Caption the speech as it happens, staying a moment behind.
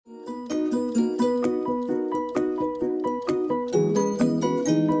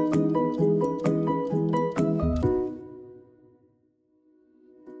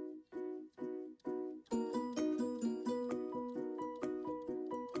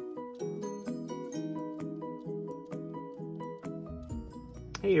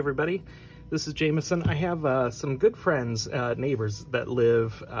Hey everybody, this is Jameson. I have some good friends, neighbors that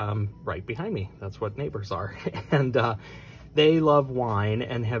live right behind me. That's what neighbors are. And they love wine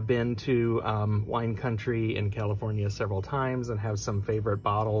and have been to wine country in California several times and have some favorite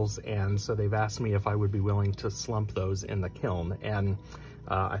bottles. And so they've asked me if I would be willing to slump those in the kiln. And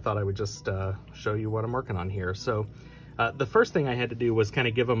I thought I would just show you what I'm working on here. So the first thing I had to do was kind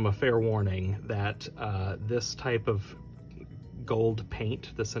of give them a fair warning that this type of gold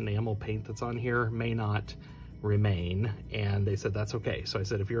paint, this enamel paint that's on here, may not remain. And they said that's okay. So I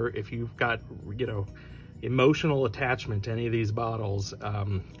said, if you've got, you know, emotional attachment to any of these bottles,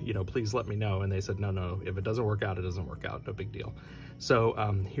 you know, please let me know. And they said, no, if it doesn't work out, it doesn't work out, no big deal.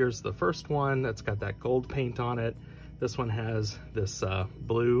 So here's the first one that's got that gold paint on it. This one has this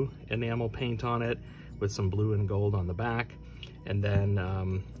blue enamel paint on it with some blue and gold on the back. And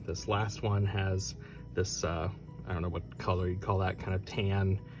then this last one has this I don't know what color you'd call that, kind of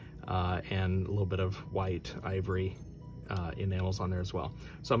tan and a little bit of white ivory enamels on there as well.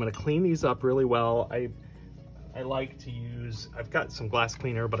 So I'm going to clean these up really well. I like to use, I've got some glass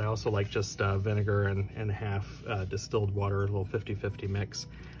cleaner, but I also like just vinegar and half distilled water, a little 50-50 mix.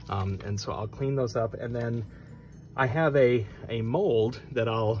 And so I'll clean those up, and then I have a mold that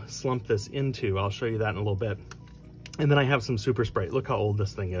I'll slump this into. I'll show you that in a little bit. And then I have some super spray. Look how old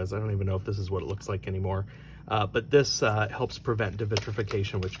this thing is. I don't even know if this is what it looks like anymore. But this helps prevent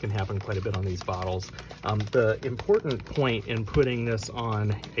devitrification, which can happen quite a bit on these bottles. The important point in putting this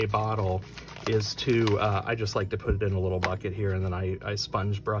on a bottle is to, I just like to put it in a little bucket here, and then I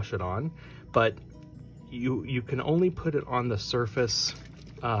sponge brush it on. But you can only put it on the surface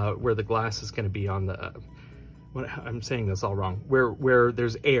where the glass is going to be on the, I'm saying this all wrong, where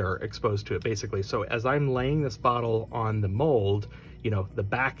there's air exposed to it, basically. So as I'm laying this bottle on the mold, you know, the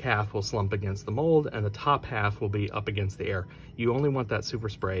back half will slump against the mold and the top half will be up against the air. You only want that super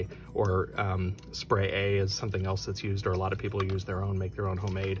spray, or spray A is something else that's used, or a lot of people use their own, make their own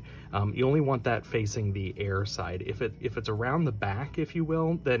homemade. You only want that facing the air side. If it's around the back, if you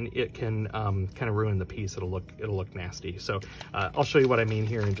will, then it can kind of ruin the piece. It'll look nasty. So I'll show you what I mean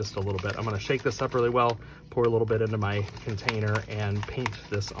here in just a little bit. I'm gonna shake this up really well, pour a little bit into my container, and paint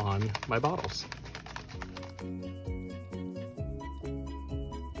this on my bottles.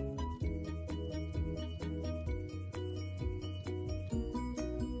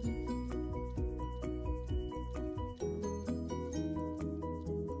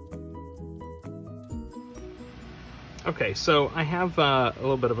 Okay, so I have a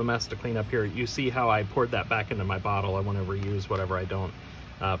little bit of a mess to clean up here. You see how I poured that back into my bottle. I want to reuse whatever I don't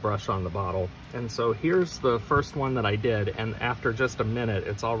brush on the bottle. And so here's the first one that I did, and after just a minute,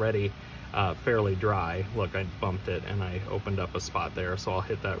 it's already fairly dry. Look, I bumped it and I opened up a spot there, so I'll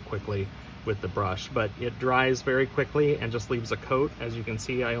hit that quickly with the brush. But it dries very quickly and just leaves a coat. As you can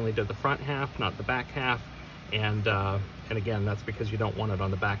see, I only did the front half, not the back half. And again, that's because you don't want it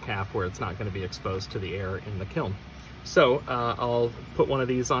on the back half where it's not going to be exposed to the air in the kiln. So I'll put one of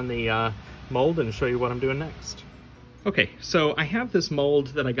these on the mold and show you what I'm doing next. Okay, so I have this mold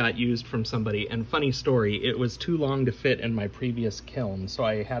that I got used from somebody, and funny story, it was too long to fit in my previous kiln, so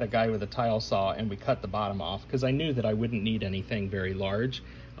I had a guy with a tile saw and we cut the bottom off because I knew that I wouldn't need anything very large.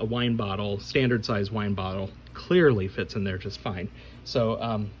 A wine bottle, standard size wine bottle, clearly fits in there just fine.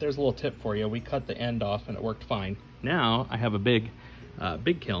 So there's a little tip for you. We cut the end off and it worked fine. Now I have a big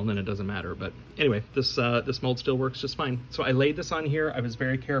kiln and it doesn't matter, but anyway, this mold still works just fine. So I laid this on here. I was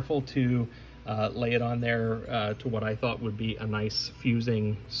very careful to lay it on there to what I thought would be a nice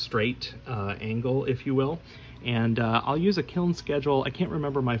fusing straight angle, if you will. And I'll use a kiln schedule. I can't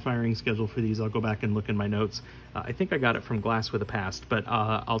remember my firing schedule for these. I'll go back and look in my notes. I think I got it from Glass with a Past, but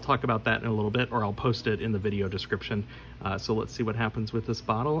I'll talk about that in a little bit, or I'll post it in the video description. So let's see what happens with this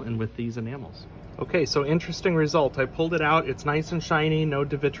bottle and with these enamels. Okay, so interesting result. I pulled it out. It's nice and shiny, no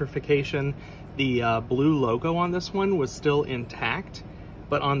devitrification. The blue logo on this one was still intact,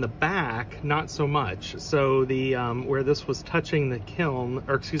 but on the back, not so much. So the where this was touching the kiln,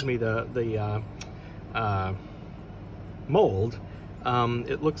 or excuse me, the mold,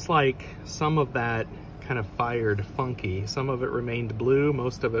 it looks like some of that kind of fired funky. Some of it remained blue,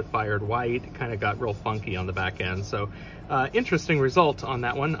 most of it fired white. It kind of got real funky on the back end. So interesting result on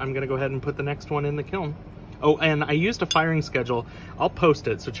that one. I'm gonna go ahead and put the next one in the kiln. Oh, and I used a firing schedule. I'll post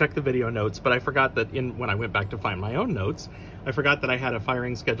it, so check the video notes, but I forgot that when I went back to find my own notes, I forgot that I had a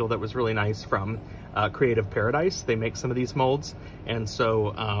firing schedule that was really nice from Creative Paradise. They make some of these molds, and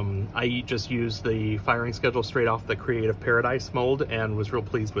so I just used the firing schedule straight off the Creative Paradise mold and was real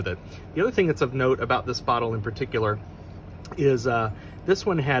pleased with it. The other thing that's of note about this bottle in particular is this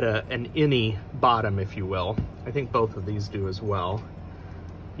one had an innie bottom, if you will. I think both of these do as well.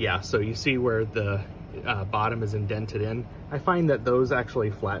 Yeah, so you see where the bottom is indented in. I find that those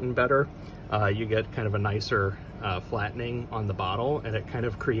actually flatten better. You get kind of a nicer flattening on the bottle, and it kind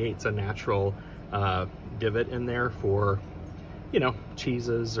of creates a natural divot in there for, you know,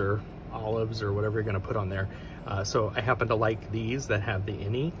 cheeses or olives or whatever you're going to put on there. So I happen to like these that have the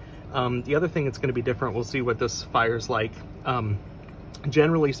innie. The other thing that's going to be different, we'll see what this fire's like.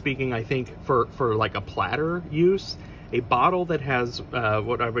 Generally speaking, I think for like a platter use, a bottle that has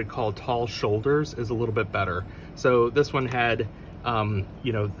what I would call tall shoulders is a little bit better. So this one had,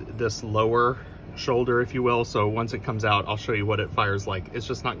 you know, this lower shoulder, if you will. So once it comes out, I'll show you what it fires like. It's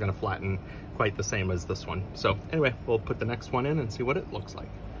just not going to flatten quite the same as this one. So anyway, we'll put the next one in and see what it looks like.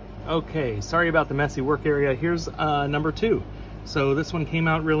 Okay, sorry about the messy work area. Here's number 2. So this one came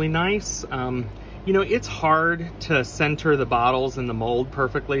out really nice. You know, it's hard to center the bottles in the mold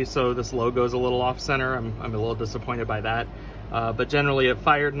perfectly, so this logo is a little off center. I'm a little disappointed by that. But generally it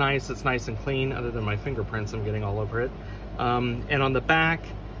fired nice, it's nice and clean, other than my fingerprints I'm getting all over it. And on the back,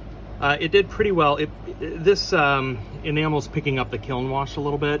 it did pretty well. This enamel's picking up the kiln wash a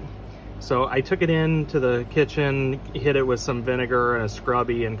little bit. So I took it into the kitchen, hit it with some vinegar and a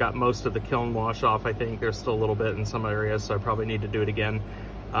scrubby, and got most of the kiln wash off. I think there's still a little bit in some areas, so I probably need to do it again.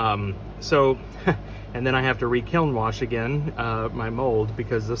 And then I have to re-kiln wash again, my mold,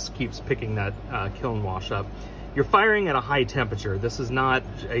 because this keeps picking that kiln wash up. You're firing at a high temperature. This is not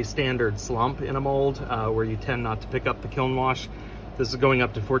a standard slump in a mold where you tend not to pick up the kiln wash. This is going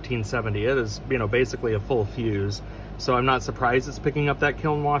up to 1470. It is, you know, basically a full fuse. So I'm not surprised it's picking up that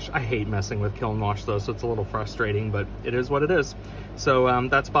kiln wash. I hate messing with kiln wash though, so it's a little frustrating, but it is what it is. So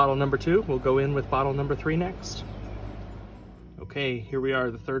that's bottle number 2. We'll go in with bottle number 3 next. Okay, here we are,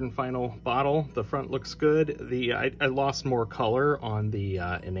 the third and final bottle. The front looks good. I lost more color on the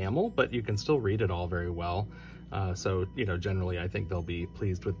enamel, but you can still read it all very well. So, you know, generally I think they'll be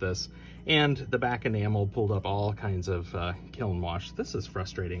pleased with this. And the back enamel pulled up all kinds of kiln wash. This is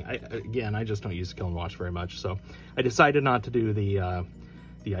frustrating. Again, I just don't use kiln wash very much, so I decided not to do the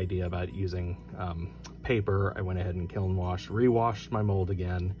idea about using paper. I went ahead and kiln washed, re-washed my mold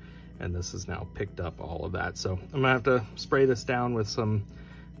again, and this has now picked up all of that. So I'm gonna have to spray this down with some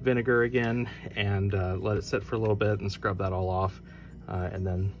vinegar again and let it sit for a little bit and scrub that all off. And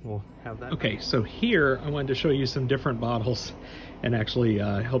then we'll have that. Okay, so here I wanted to show you some different bottles and actually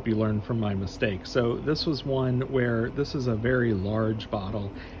help you learn from my mistake. So this was one where this is a very large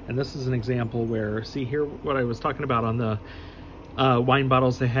bottle, and this is an example where, see here what I was talking about on the wine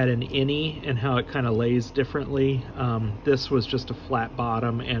bottles that had an innie and how it kind of lays differently. This was just a flat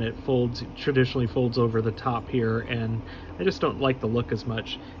bottom, and it traditionally folds over the top here, and I just don't like the look as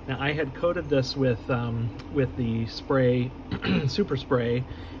much. Now I had coated this with the spray, super spray,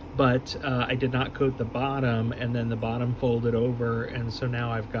 but I did not coat the bottom, and then the bottom folded over, and so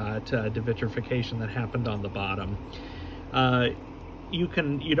now I've got devitrification that happened on the bottom.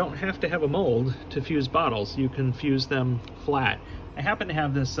 You don't have to have a mold to fuse bottles. You can fuse them flat. I happen to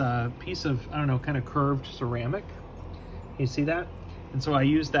have this piece of, I don't know, kind of curved ceramic. You see that? And so I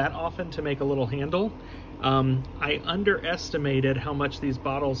use that often to make a little handle. I underestimated how much these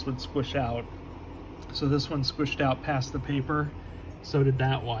bottles would squish out. So this one squished out past the paper. So did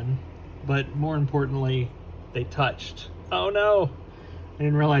that one. But more importantly, they touched. Oh no! I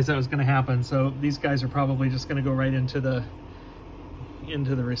didn't realize that was going to happen. So these guys are probably just going to go right into the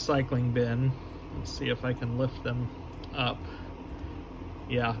recycling bin. Let's see if I can lift them up.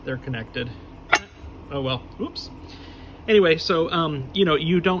 Yeah, they're connected. Oh well, oops. Anyway, so you know,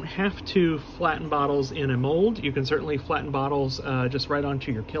 you don't have to flatten bottles in a mold. You can certainly flatten bottles just right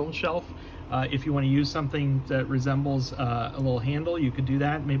onto your kiln shelf. If you want to use something that resembles a little handle, you could do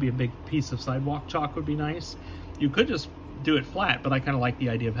that. Maybe a big piece of sidewalk chalk would be nice. You could just do it flat, but I kind of like the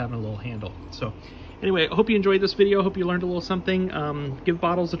idea of having a little handle. So anyway, I hope you enjoyed this video. I hope you learned a little something. Give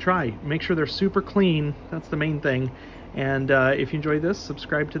bottles a try. Make sure they're super clean. That's the main thing. And if you enjoyed this,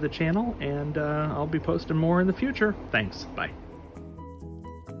 subscribe to the channel, and I'll be posting more in the future. Thanks. Bye.